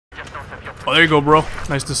Oh, there you go, bro.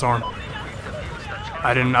 Nice disarm.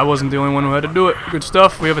 I wasn't the only one who had to do it. Good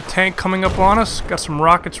stuff. We have a tank coming up on us. Got some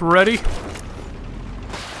rockets ready.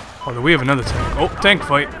 Oh, we have another tank. Oh, tank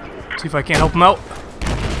fight. See if I can't help him out.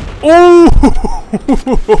 Oh!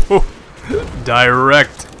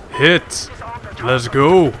 Direct hit. Let's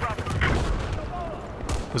go.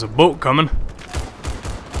 There's a boat coming.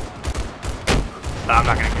 Nah, I'm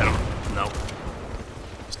not gonna get him. No.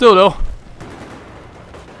 Still though.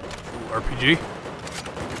 Ooh, RPG.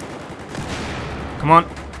 Come on.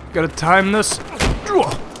 Gotta time this.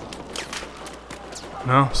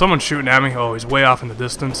 No, someone's shooting at me. Oh, he's way off in the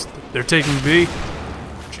distance. They're taking B.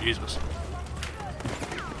 Jesus.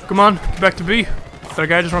 Come on, get back to B. Did that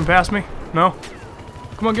guy just run past me? No?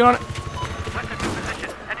 Come on, get on it.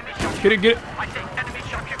 Get it, get it.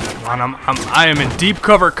 Come on, I am in deep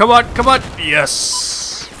cover. Come on, come on.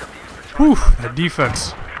 Yes. Whew, that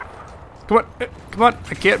defense. Come on, come on.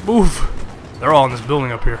 I can't move. They're all in this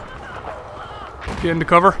building up here. Get into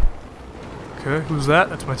cover. Okay, who's that?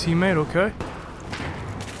 That's my teammate, okay.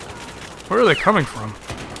 Where are they coming from?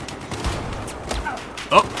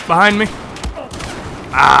 Oh, behind me.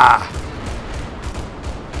 Ah!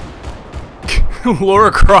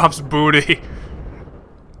 Laura Croft's booty.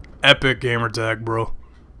 Epic gamer tag, bro.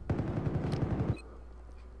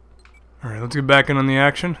 Alright, let's get back in on the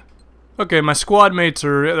action. Okay, my squad mates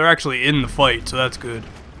they're actually in the fight, so that's good.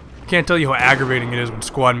 Can't tell you how aggravating it is when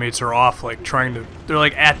squad mates are off, like they're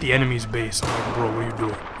like at the enemy's base. I'm like, bro, what are you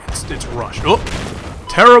doing? It's rushed. Oh!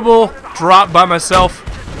 Terrible drop by myself.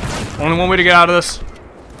 Only one way to get out of this.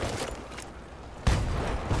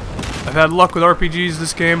 I've had luck with RPGs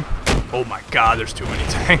this game. Oh my god, there's too many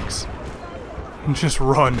tanks. Just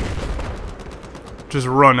run. Just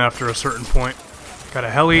run after a certain point. Got a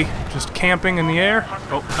heli just camping in the air.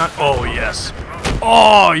 Oh, not. Oh, yes.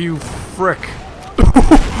 Oh, you frick.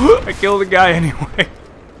 I killed the guy anyway.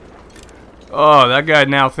 Oh, that guy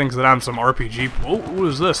now thinks that I'm some RPG. Oh, who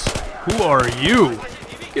is this? Who are you?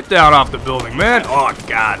 Get down off the building, man. Oh,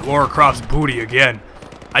 God. Laura Croft's booty again.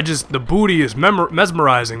 The booty is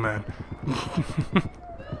mesmerizing, man.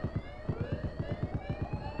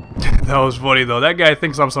 That was funny, though. That guy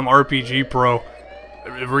thinks I'm some RPG pro.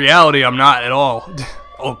 In reality, I'm not at all.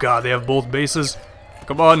 Oh, God. They have both bases.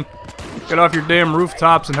 Come on. Get off your damn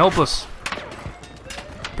rooftops and help us.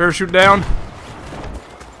 Parachute down.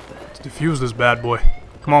 Let's defuse this bad boy.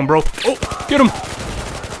 Come on, bro. Oh, get him.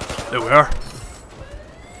 There we are.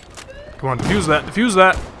 Come on, defuse that. Defuse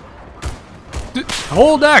that.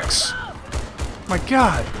 Hold X. My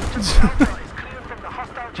God.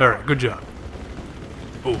 Alright, good job.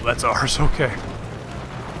 Oh, that's ours. Okay.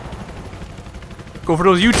 Go for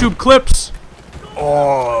those YouTube clips.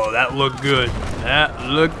 Oh, that looked good. That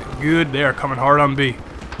looked good. They are coming hard on B.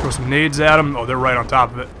 Throw some nades at them. Oh, they're right on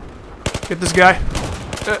top of it. Get this guy.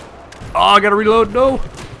 Oh, I gotta reload. No.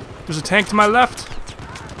 There's a tank to my left.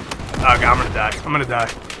 Oh, God, I'm gonna die. I'm gonna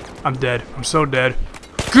die. I'm dead. I'm so dead.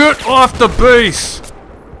 Get off the base!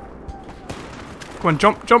 Come on,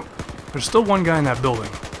 jump, jump. There's still one guy in that building.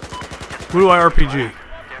 Who do I RPG?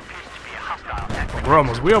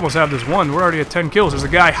 Oh, we almost have this one. We're already at 10 kills. There's a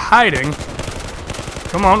guy hiding.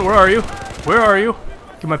 Come on, where are you? Where are you?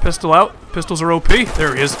 Get my pistol out. Pistols are OP.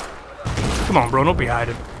 There he is. Come on, bro, don't be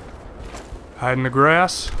hiding. Hide in the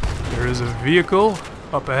grass. There is a vehicle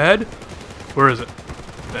up ahead. Where is it?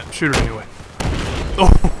 Shoot it anyway.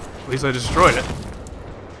 Oh, at least I destroyed it.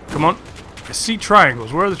 Come on. I see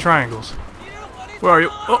triangles. Where are the triangles? Where are you?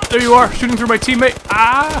 Oh, there you are. Shooting through my teammate.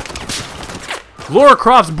 Ah! Laura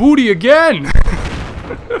Croft's booty again!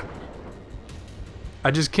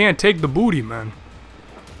 I just can't take the booty, man.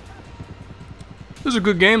 This is a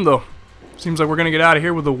good game, though. Seems like we're going to get out of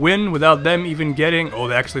here with a win without them even getting... Oh,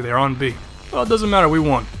 actually, they're on B. Well, it doesn't matter. We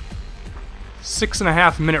won.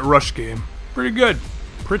 6.5 minute rush game. Pretty good.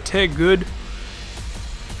 Pretty good.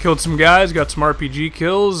 Killed some guys. Got some RPG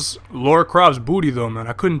kills. Laura Croft's booty, though, man.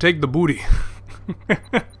 I couldn't take the booty.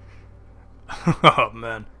 Oh,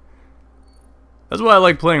 man. That's why I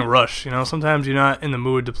like playing Rush. You know, sometimes you're not in the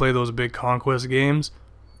mood to play those big Conquest games.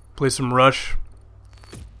 Play some Rush.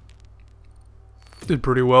 Did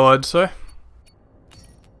pretty well, I'd say.